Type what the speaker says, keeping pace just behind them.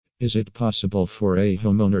Is it possible for a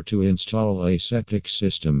homeowner to install a septic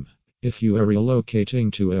system? If you are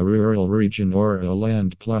relocating to a rural region or a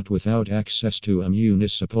land plot without access to a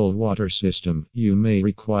municipal water system, you may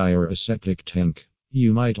require a septic tank.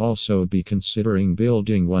 You might also be considering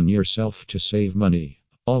building one yourself to save money.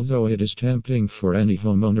 Although it is tempting for any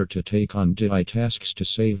homeowner to take on DIY tasks to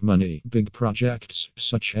save money, big projects,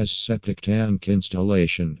 such as septic tank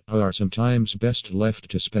installation, are sometimes best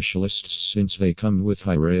left to specialists since they come with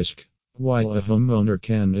high risk. While a homeowner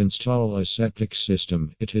can install a septic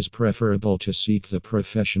system, it is preferable to seek the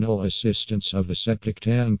professional assistance of a septic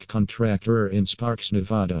tank contractor in Sparks,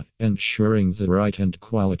 Nevada, ensuring the right and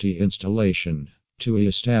quality installation. To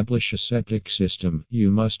establish a septic system,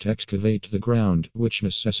 you must excavate the ground, which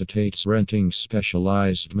necessitates renting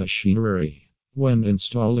specialized machinery. When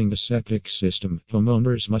installing a septic system,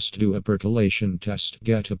 homeowners must do a percolation test,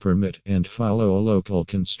 get a permit, and follow local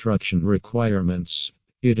construction requirements.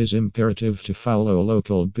 It is imperative to follow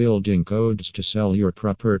local building codes to sell your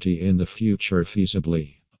property in the future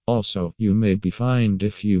feasibly. Also, you may be fined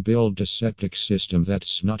if you build a septic system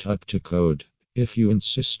that's not up to code. If you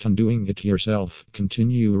insist on doing it yourself,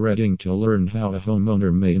 continue reading to learn how a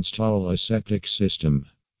homeowner may install a septic system.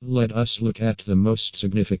 Let us look at the most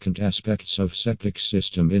significant aspects of septic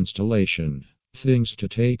system installation. Things to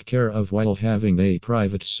take care of while having a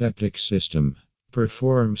private septic system.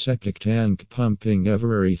 Perform septic tank pumping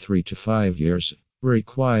every 3 to 5 years.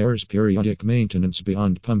 Requires periodic maintenance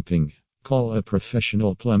beyond pumping. Call a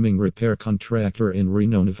professional plumbing repair contractor in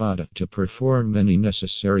Reno, Nevada to perform any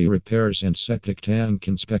necessary repairs and septic tank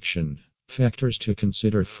inspection. Factors to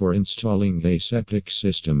consider for installing a septic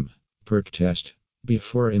system. Perk test.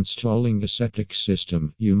 Before installing a septic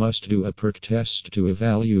system, you must do a perk test to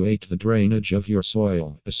evaluate the drainage of your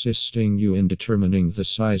soil, assisting you in determining the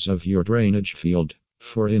size of your drainage field.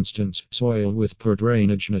 For instance, soil with poor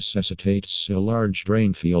drainage necessitates a large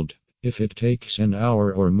drain field. If it takes an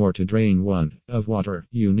hour or more to drain 1 of water,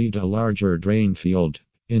 you need a larger drain field.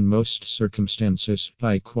 In most circumstances,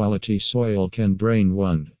 high-quality soil can drain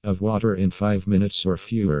 1 of water in 5 minutes or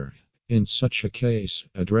fewer. In such a case,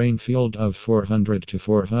 a drain field of 400 to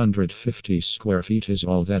 450 square feet is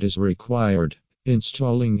all that is required.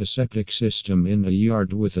 Installing a septic system in a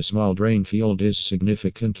yard with a small drain field is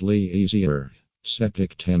significantly easier.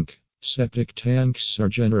 Septic tank. Septic tanks are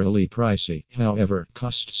generally pricey, however,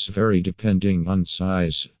 costs vary depending on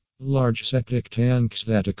size. Large septic tanks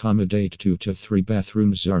that accommodate 2 to 3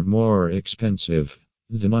 bathrooms are more expensive.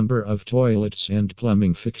 The number of toilets and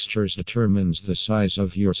plumbing fixtures determines the size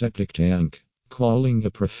of your septic tank. Calling a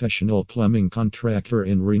professional plumbing contractor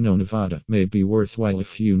in Reno, Nevada may be worthwhile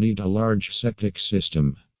if you need a large septic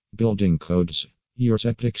system. Building codes. Your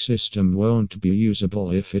septic system won't be usable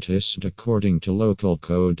if it isn't according to local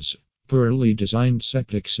codes. Poorly designed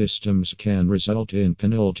septic systems can result in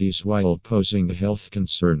penalties while posing a health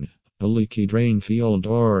concern. A leaky drain field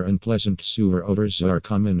or unpleasant sewer odors are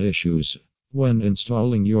common issues. When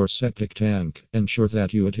installing your septic tank, ensure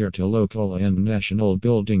that you adhere to local and national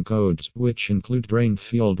building codes, which include drain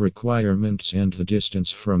field requirements and the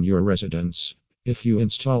distance from your residence. If you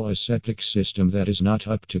install a septic system that is not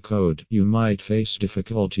up to code, you might face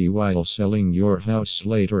difficulty while selling your house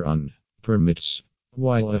later on. Permits.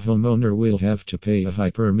 While a homeowner will have to pay a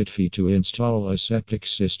high permit fee to install a septic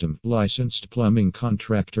system, licensed plumbing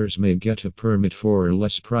contractors may get a permit for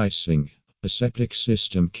less pricing. A septic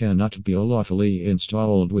system cannot be lawfully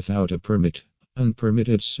installed without a permit.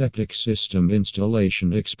 Unpermitted septic system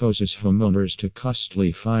installation exposes homeowners to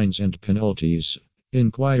costly fines and penalties.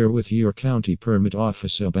 Inquire with your county permit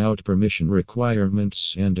office about permission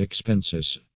requirements and expenses.